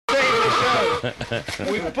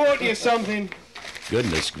So, we've bought you something.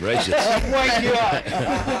 Goodness gracious. Wake you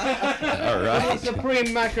up. All right.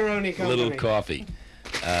 Supreme Macaroni Company. Little coffee.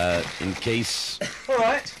 In case All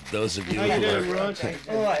right. those of you How you who doing, are Rod?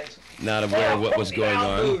 All right. not aware of what was going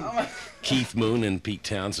on, Keith Moon and Pete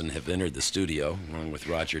Townsend have entered the studio along with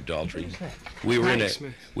Roger Daltrey. We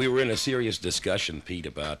were in a serious discussion, Pete,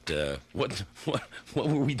 about what were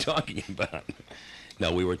we talking about?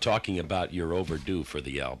 No, we were talking about You're Overdue for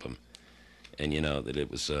the album, and you know that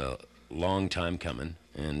it was a long time coming,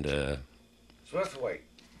 and It's worth the wait.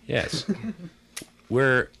 yes.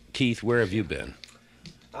 Keith, where have you been?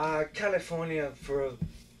 California for a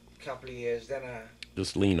couple of years, then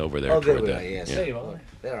Just lean over there. oh, there toward we that. are, yes. Yeah. There you are.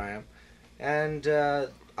 There I am. And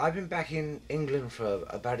I've been back in England for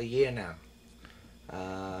about a year now.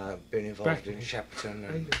 Been involved in Shepperton.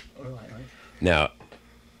 And Now,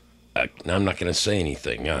 I'm not going to say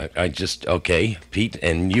anything. I just, okay, Pete,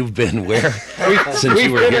 and you've been where since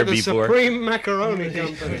you were here We've been at the before? Supreme Macaroni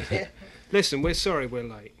Company. Listen, we're sorry we're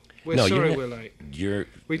late. We're late.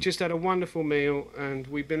 We just had a wonderful meal, and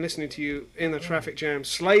we've been listening to you in the traffic jam,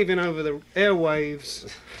 slaving over the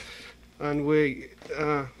airwaves, and we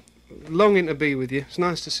longing to be with you. It's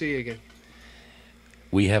nice to see you again.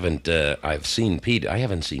 We haven't, I've seen Pete. I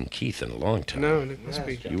haven't seen Keith in a long time. No, it must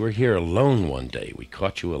be. You were here alone one day. We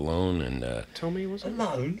caught you alone, and Tommy, was it?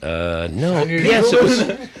 alone? no, yes,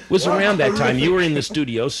 it was around that time. You were in the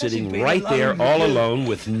studio sitting right there all alone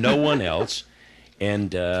with no one else,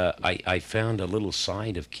 and I found a little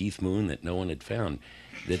side of Keith Moon that no one had found,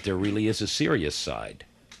 that there really is a serious side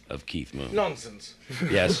of Keith Moon. Nonsense.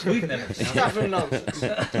 Yes. Stuff and nonsense.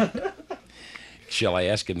 Shall I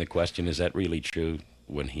ask him the question, is that really true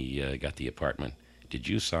when he got the apartment? Did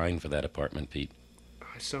you sign for that apartment, Pete?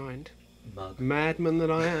 I signed. Mug. Madman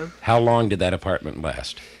that I am. How long did that apartment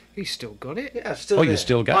last? He's still got it. Yeah, still Oh, there. you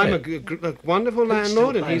still got I'm it? a wonderful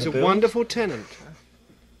landlord, and paying he's the a bills? wonderful tenant.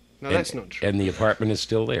 No, that's not true. And the apartment is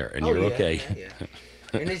still there, and Oh, you're yeah, okay.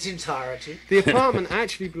 Yeah. In its entirety. The apartment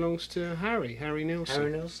actually belongs to Harry Nilsson.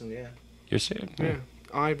 Harry Nilsson, yeah. You're saying? Yeah,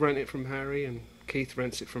 I rent it from Harry, and Keith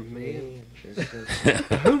rents it from me. and- Yeah.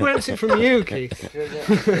 Who rents it from you, Keith?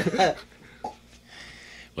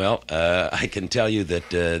 Well, I can tell you that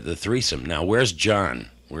the threesome. Now, where's John?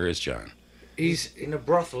 Where is John? He's in a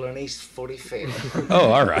brothel on East 45th.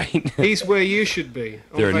 Oh, all right. he's where you should be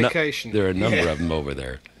on There are vacation. there are a number of them over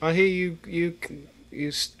there. I hear you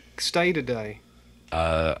stay today.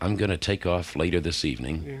 I'm going to take off later this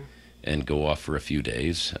evening Yeah. and go off for a few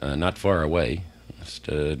days, not far away, just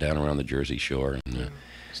down around the Jersey Shore. And,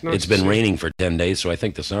 It's nice it's to been see. raining for 10 days, so I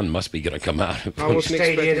think the sun must be going to come out. I wasn't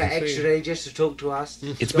Stayed here expecting that to see extra you. day just to talk to us.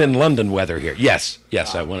 It's been London weather here. Yes,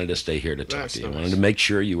 I wanted to stay here to talk That's to you. I nice. wanted to make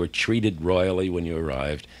sure you were treated royally when you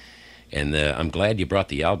arrived, and I'm glad you brought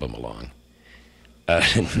the album along.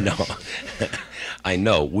 No, I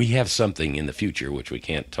know we have something in the future which we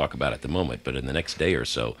can't talk about at the moment, but in the next day or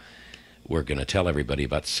so, we're going to tell everybody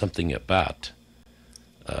about something about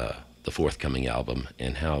the forthcoming album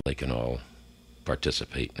and how they can all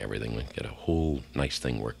participate and everything. We get a whole nice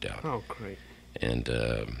thing worked out. Oh, great. And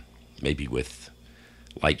maybe with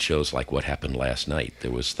light shows like what happened last night.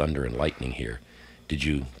 There was thunder and lightning here. Did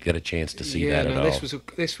you get a chance to see that at all?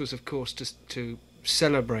 This was of course just to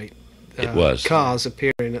celebrate. It was. Cars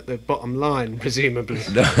appearing at the bottom line, presumably,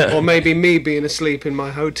 or maybe me being asleep in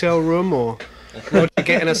my hotel room, or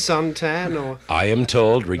getting a suntan, or. I am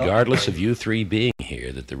told, regardless of you three being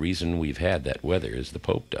here, that the reason we've had that weather is the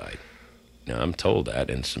Pope died. Now, I'm told that,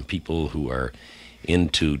 and some people who are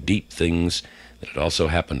into deep things, that it also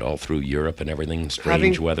happened all through Europe and everything.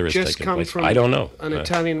 Strange weather has just taken come place. from I don't know. An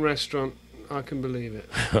Italian restaurant, I can believe it.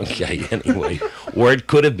 Okay, anyway. Or it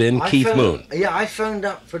could have been Keith Moon. Yeah, I phoned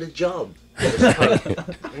up for the job.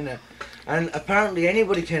 You know, and apparently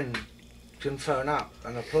anybody can phone up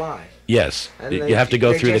and apply. Yes, And you have to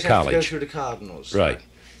go through the just have to go college. through the cardinals. Right.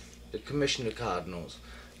 The commissioner cardinals.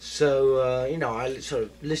 So, you know, I sort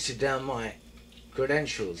of listed down my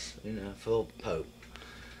credentials, you know, for Pope.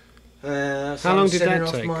 So How long I'm did sending that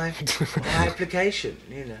off take? my application,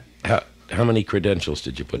 you know. How many credentials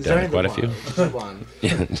did you put There's down? only Quite a few? It's the one.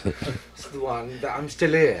 It's the one that I'm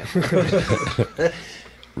still here.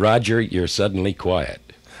 Roger, you're suddenly quiet.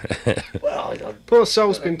 Well, Poor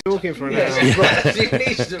soul's been talking for an hour. yes, he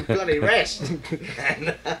needs some bloody rest.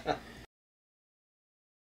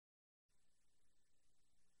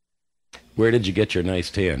 Where did you get your nice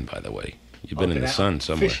tan, by the way? You've been in the sun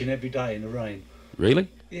somewhere. Fishing every day in the rain. Really?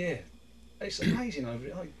 Yeah. It's amazing over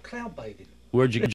it, like cloud bathing. Where'd you